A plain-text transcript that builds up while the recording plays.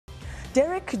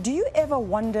Derek, do you ever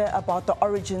wonder about the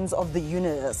origins of the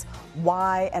universe?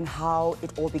 Why and how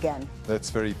it all began? That's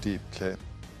very deep, Claire.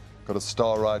 Got a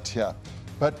star right here.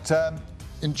 But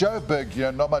in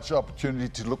Joburg, not much opportunity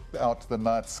to look out the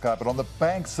night sky, but on the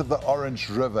banks of the Orange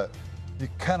River, you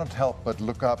cannot help but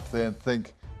look up there and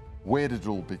think, where did it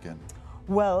all begin?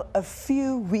 Well, a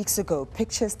few weeks ago,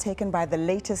 pictures taken by the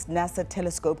latest NASA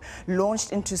telescope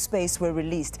launched into space were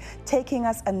released, taking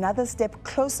us another step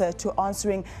closer to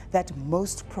answering that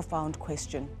most profound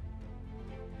question.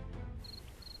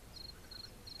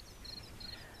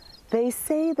 They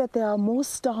say that there are more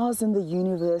stars in the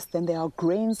universe than there are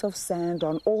grains of sand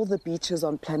on all the beaches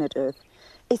on planet Earth.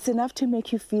 It's enough to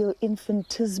make you feel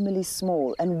infinitesimally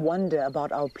small and wonder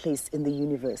about our place in the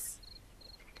universe.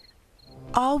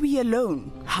 Are we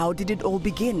alone? How did it all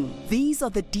begin? These are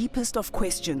the deepest of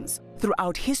questions.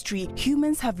 Throughout history,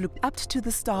 humans have looked up to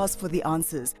the stars for the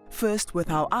answers, first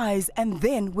with our eyes and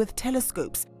then with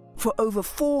telescopes. For over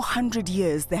 400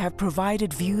 years, they have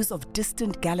provided views of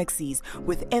distant galaxies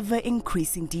with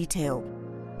ever-increasing detail.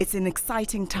 It's an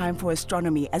exciting time for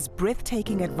astronomy as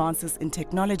breathtaking advances in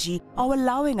technology are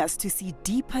allowing us to see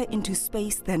deeper into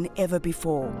space than ever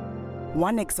before.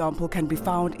 One example can be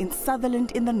found in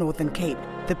Sutherland in the Northern Cape,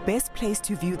 the best place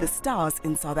to view the stars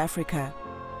in South Africa.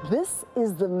 This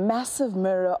is the massive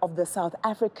mirror of the South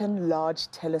African Large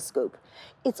Telescope.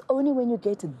 It's only when you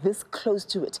get this close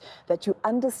to it that you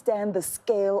understand the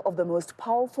scale of the most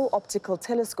powerful optical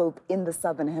telescope in the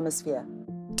Southern Hemisphere.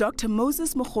 Dr.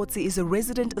 𝗀𝗄𝗄𝘁 is a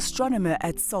resident astronomer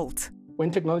at SALT.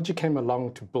 When technology came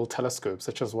along to build telescopes,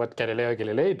 such as what Galileo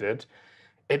Galilei did,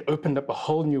 it opened up a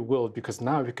whole new world because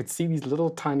now we could see these little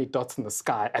tiny dots in the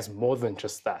sky as more than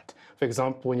just that. For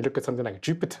example, when you look at something like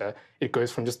Jupiter, it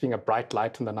goes from just being a bright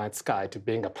light in the night sky to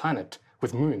being a planet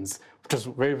with moons, which is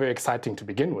very, very exciting to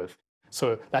begin with.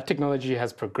 So that technology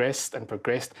has progressed and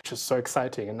progressed, which is so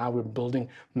exciting. And now we're building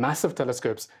massive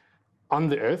telescopes on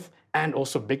the Earth and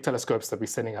also big telescopes that we're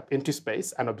sending up into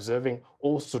space and observing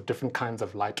all sorts of different kinds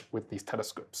of light with these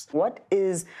telescopes. What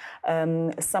is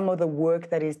some of the work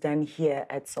that is done here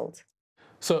at SALT?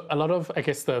 So a lot of,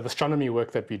 the astronomy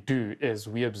work that we do is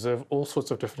we observe all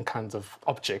sorts of different kinds of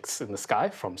objects in the sky,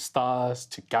 from stars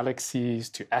to galaxies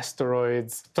to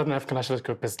asteroids. Southern African Large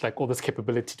Telescope has all this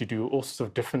capability to do all sorts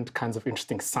of different kinds of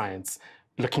interesting science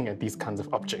looking at these kinds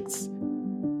of objects.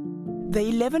 The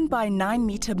 11 by 9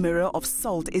 meter mirror of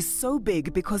SALT is so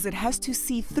big because it has to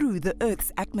see through the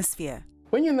Earth's atmosphere.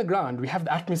 When you're in the ground, we have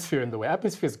the atmosphere in the way.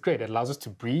 Atmosphere is great. It allows us to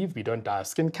breathe. We don't die of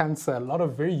skin cancer. A lot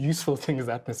of very useful things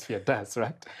the atmosphere does,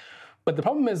 right? But the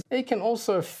problem is it can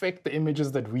also affect the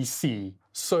images that we see.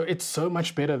 So it's so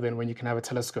much better than when you can have a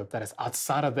telescope that is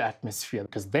outside of the atmosphere,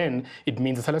 because then it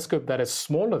means a telescope that is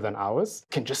smaller than ours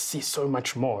can just see so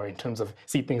much more in terms of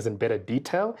see things in better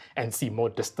detail and see more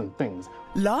distant things.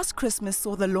 Last Christmas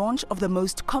saw the launch of the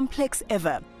most complex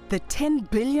ever, the $10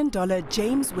 billion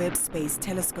James Webb Space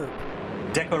Telescope.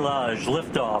 Décollage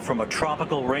liftoff from a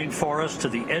tropical rainforest to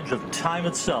the edge of time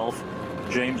itself.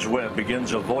 James Webb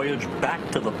begins a voyage back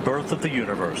to the birth of the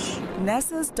universe.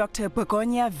 NASA's Dr.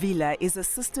 𝗀𝗂𝗄𝗋𝗀𝗋 is a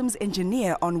systems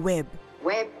engineer on Webb.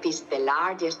 Webb is the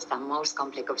largest and most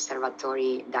complex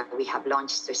observatory that we have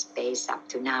launched to space up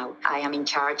to now. I am in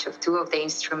charge of two of the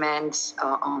instruments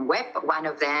on Webb. One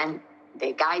of them,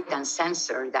 the guidance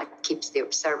sensor that keeps the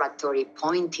observatory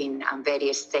pointing and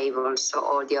very stable so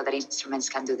all the other instruments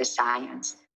can do the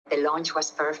science. The launch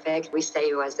was perfect. We say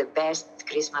it was the best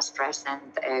Christmas present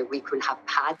we could have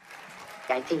had.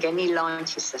 I think any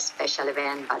launch is a special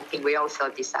event, but I think we all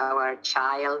thought it's our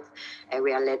child.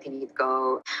 We are letting it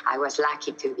go. I was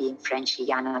lucky to be in French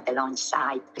Guiana at the launch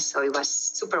site, so it was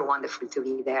super wonderful to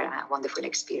be there, a wonderful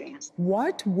experience.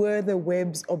 What were the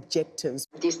Webb's objectives?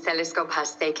 This telescope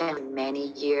has taken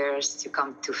many years to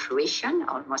come to fruition,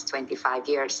 almost 25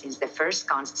 years since the first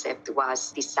concept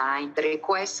was designed. The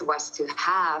request was to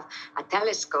have a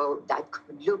telescope that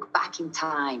could look back in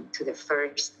time to the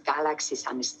first galaxies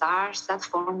and stars that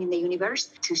formed in the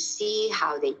universe, to see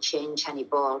how they change and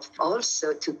evolve.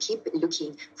 Also to keep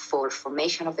looking for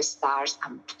formation of stars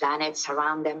and planets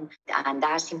around them. And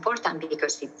that's important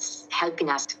because it's helping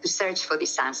us to search for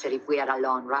this answer if we are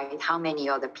alone, right? How many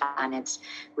other planets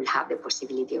will have the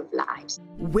possibility of lives?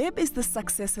 Webb is the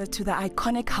successor to the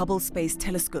iconic Hubble Space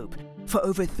Telescope. For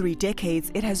over 3 decades,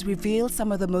 it has revealed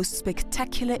some of the most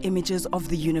spectacular images of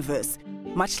the universe.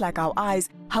 Much like our eyes,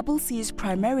 Hubble sees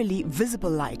primarily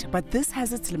visible light, but this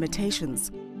has its limitations.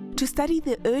 To study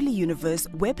the early universe,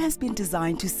 Webb has been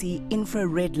designed to see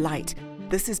infrared light.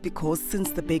 This is because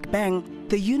since the Big Bang,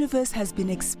 the universe has been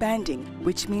expanding,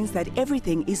 which means that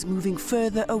everything is moving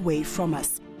further away from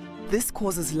us. This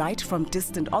causes light from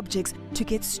distant objects to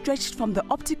get stretched from the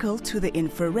optical to the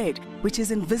infrared, which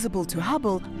is invisible to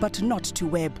Hubble but not to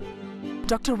Webb.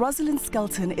 Dr. Rosalind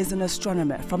Skelton is an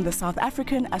astronomer from the South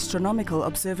African Astronomical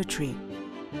Observatory.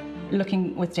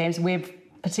 Looking with James Webb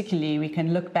particularly, we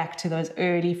can look back to those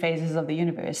early phases of the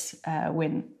universe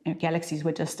when galaxies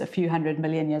were just a few 100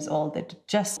 million years old that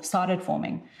just started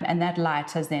forming. And that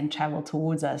light has then traveled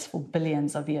towards us for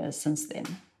billions of years since then.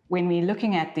 When we're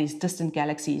looking at these distant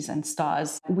galaxies and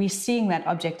stars, we're seeing that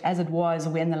object as it was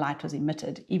when the light was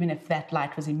emitted, even if that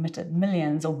light was emitted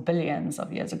millions or billions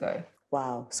of years ago.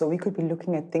 Wow, so we could be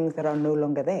looking at things that are no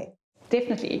longer there.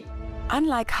 Definitely.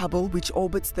 Unlike Hubble, which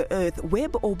orbits the Earth,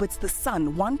 Webb orbits the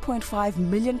Sun 1.5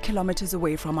 million kilometers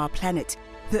away from our planet.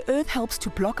 The Earth helps to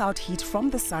block out heat from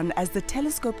the Sun as the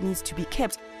telescope needs to be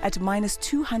kept at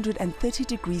 -230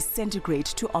 degrees centigrade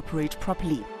to operate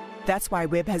properly. That's why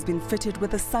Webb has been fitted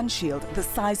with a sun shield the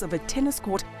size of a tennis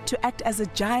court to act as a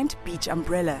giant beach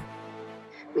umbrella.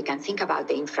 We can think about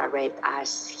the infrared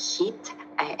as heat.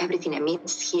 Everything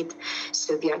emits heat.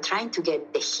 So we are trying to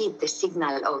get the heat, the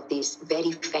signal of these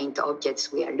very faint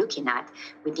objects we are looking at.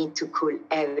 We need to cool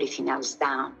everything else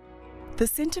down. The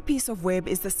centerpiece of Webb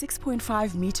is the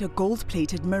 6.5-meter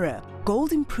gold-plated mirror.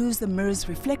 Gold improves the mirror's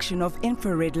reflection of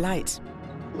infrared light.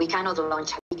 We cannot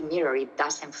launch a big mirror. It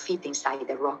doesn't fit inside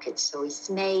the rocket. So it's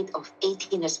made of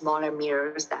 18 smaller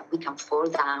mirrors that we can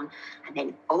fold down and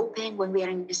then open when we are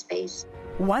in space.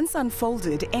 Once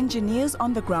unfolded, engineers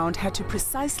on the ground had to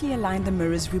precisely align the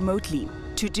mirrors remotely.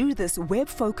 To do this, Webb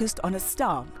focused on a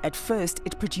star. At first,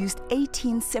 it produced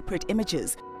 18 separate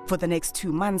images. For the next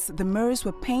 2 months, the mirrors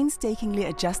were painstakingly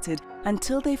adjusted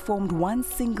until they formed one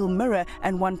single mirror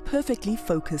and one perfectly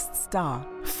focused star.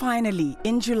 Finally,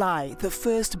 in July, the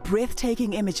first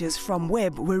breathtaking images from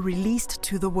Webb were released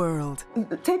to the world.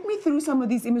 Take me through some of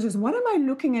these images. What am I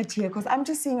looking at here? Because I'm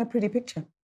just seeing a pretty picture.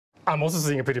 I'm also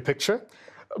seeing a pretty picture,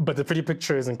 but the pretty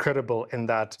picture is incredible in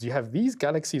that you have these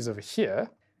galaxies over here,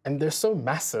 and they're so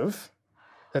massive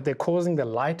that they're causing the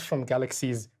light from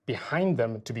galaxies behind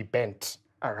them to be bent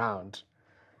around.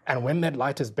 And when that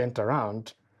light is bent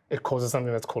around, it causes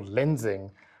something that's called lensing.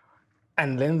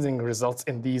 And lensing results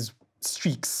in these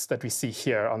streaks that we see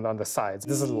here on the sides.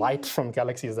 This is light from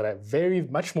galaxies that are very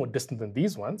much more distant than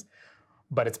these ones,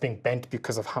 but it's being bent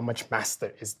because of how much mass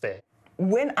there is there.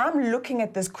 When I'm looking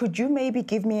at this, could you maybe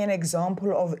give me an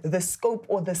example of the scope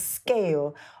or the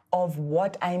scale of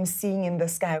what I'm seeing in the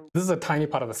sky? This is a tiny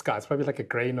part of the sky. It's probably like a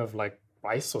grain of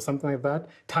rice or something like that.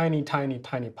 Tiny, tiny,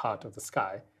 tiny part of the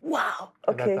sky. Wow.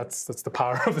 Okay. That's the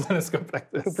power of a telescope like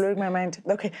this. You're blowing my mind.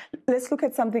 Okay, let's look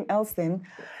at something else then.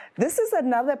 This is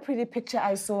another pretty picture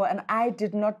I saw, and I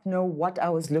did not know what I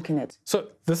was looking at. So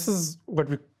this is what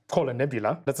we call a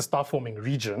nebula. That's a star-forming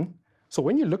region. So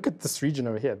when you look at this region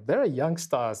over here, there are young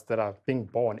stars that are being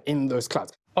born in those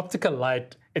clouds. Optical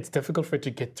light, it's difficult for it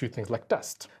to get through things like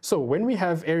dust. So when we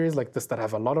have areas like this that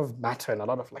have a lot of matter and a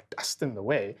lot of dust in the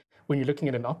way, when you're looking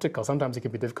at an optical, sometimes it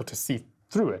can be difficult to see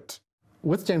through it.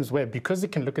 With James Webb, because you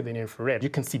can look at the infrared, you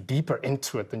can see deeper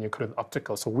into it than you could with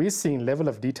optical. So we're seeing level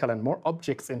of detail and more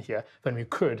objects in here than we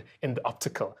could in the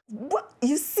optical. What?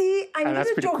 You see, I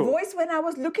needed your cool. voice when I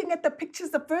was looking at the pictures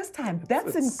the first time.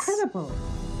 That's incredible.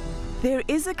 There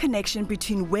is a connection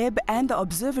between Webb and the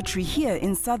observatory here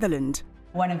in Sutherland.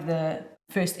 One of the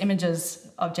first images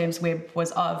of James Webb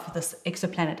was of this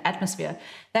exoplanet atmosphere.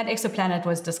 That exoplanet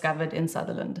was discovered in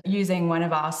Sutherland using one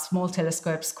of our small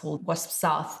telescopes called Wasp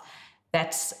South.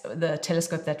 That's the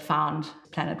telescope that found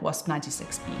planet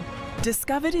𝗀𝗵𝗶𝘀.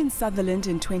 Discovered in Sutherland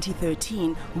in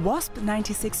 2013,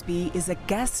 𝗀𝗵𝗶𝘀 is a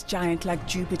gas giant like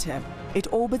Jupiter.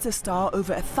 It orbits a star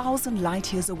over 1,000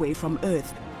 light years away from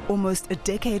Earth. Almost a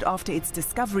decade after its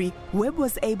discovery, Webb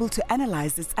was able to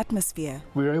analyze its atmosphere.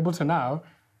 We're able to now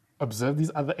observe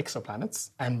these other exoplanets,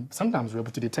 and sometimes we're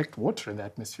able to detect water in the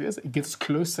atmospheres. It gets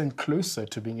closer and closer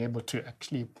to being able to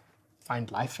actually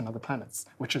find life in other planets,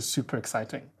 which is super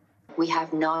exciting. We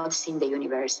have not seen the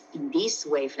universe in this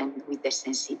wavelength with the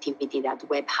sensitivity that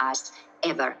Webb has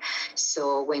ever.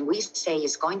 So when we say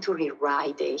it's going to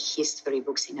rewrite the history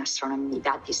books in astronomy,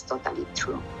 that is totally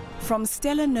true. From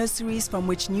stellar nurseries from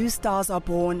which new stars are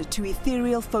born, to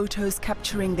ethereal photos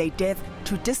capturing their death,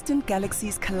 to distant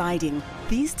galaxies colliding,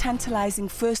 these tantalizing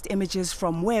first images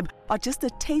from Webb are just a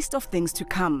taste of things to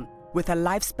come. With a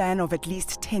lifespan of at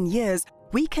least 10 years,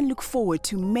 we can look forward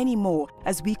to many more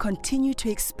as we continue to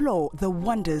explore the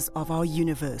wonders of our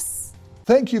universe.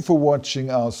 Thank you for watching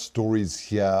our stories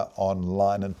here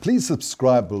online, and please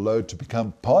subscribe below to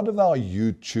become part of our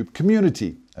YouTube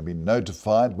community and be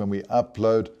notified when we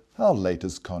upload our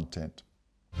latest content.